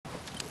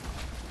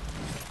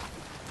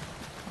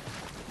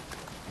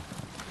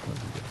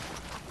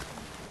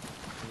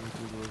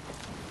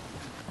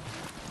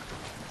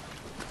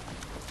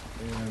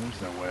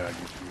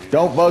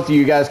Don't both of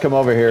you guys come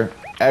over here.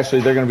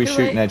 Actually, they're gonna be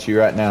shooting at you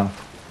right now.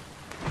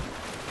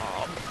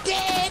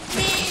 Dead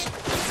me!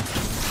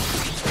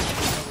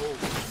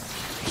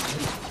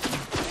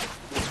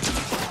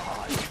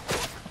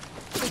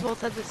 We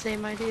both had the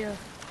same idea.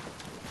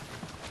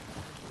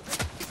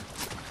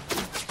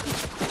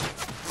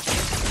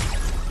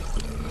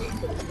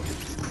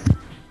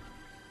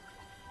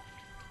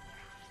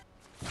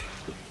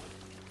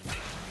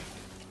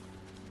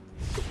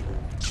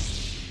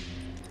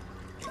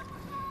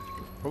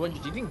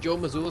 Do you think Joe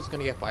Mazzulla's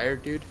gonna get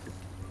fired, dude?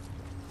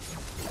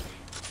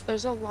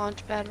 There's a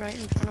launch pad right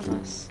in front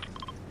of us.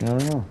 I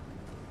don't know.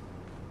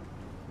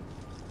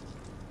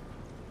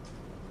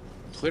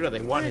 Clearly,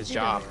 they want his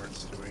job.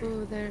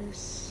 Ooh,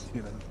 there's...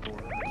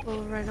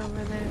 Oh, right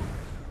over there.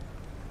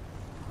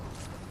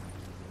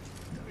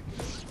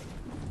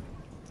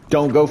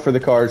 Don't go for the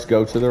cars.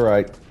 Go to the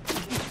right.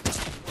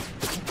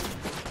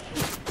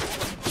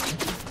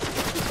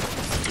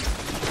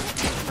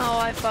 Oh,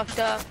 I fucked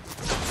up.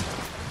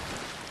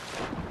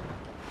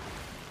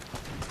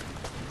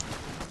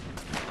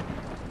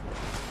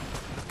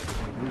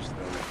 There's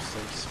no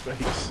safe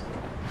space.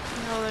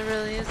 No, there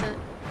really isn't.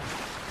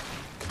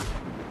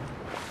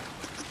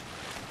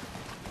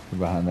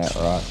 Behind that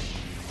rock.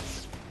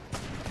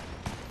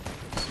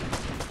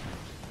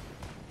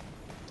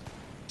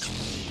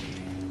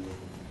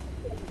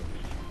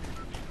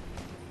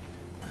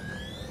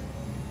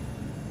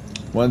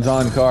 One's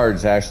on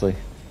cards, Ashley.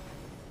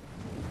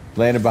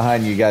 Landed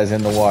behind you guys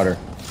in the water.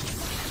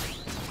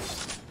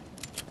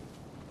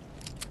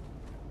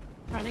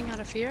 Running out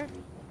of fear?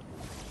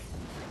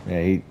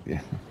 Yeah, he...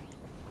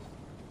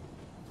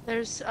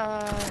 There's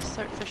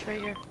starfish right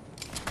here.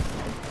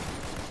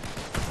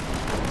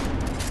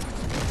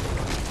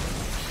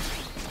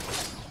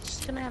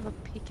 Just gonna have a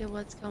peek at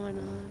what's going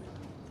on.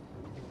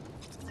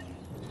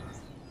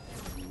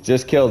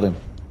 Just killed him.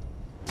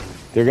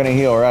 They're gonna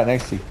heal right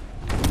next to you.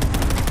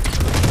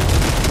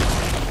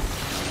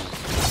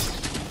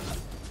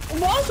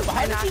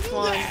 I knocked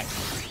one.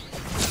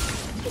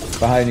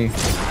 Behind you.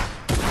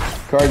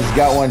 Cards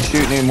got one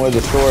shooting him with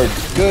a sword.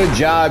 Good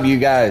job, you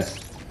guys.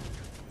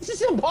 This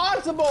is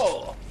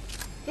impossible!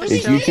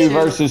 It's you two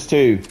versus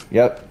two.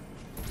 Yep.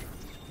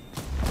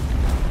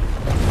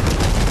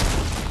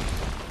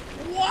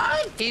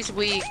 What? He's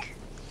weak.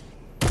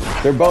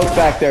 They're both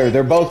back there.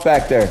 They're both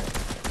back there.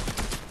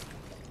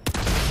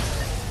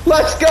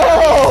 Let's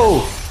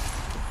go!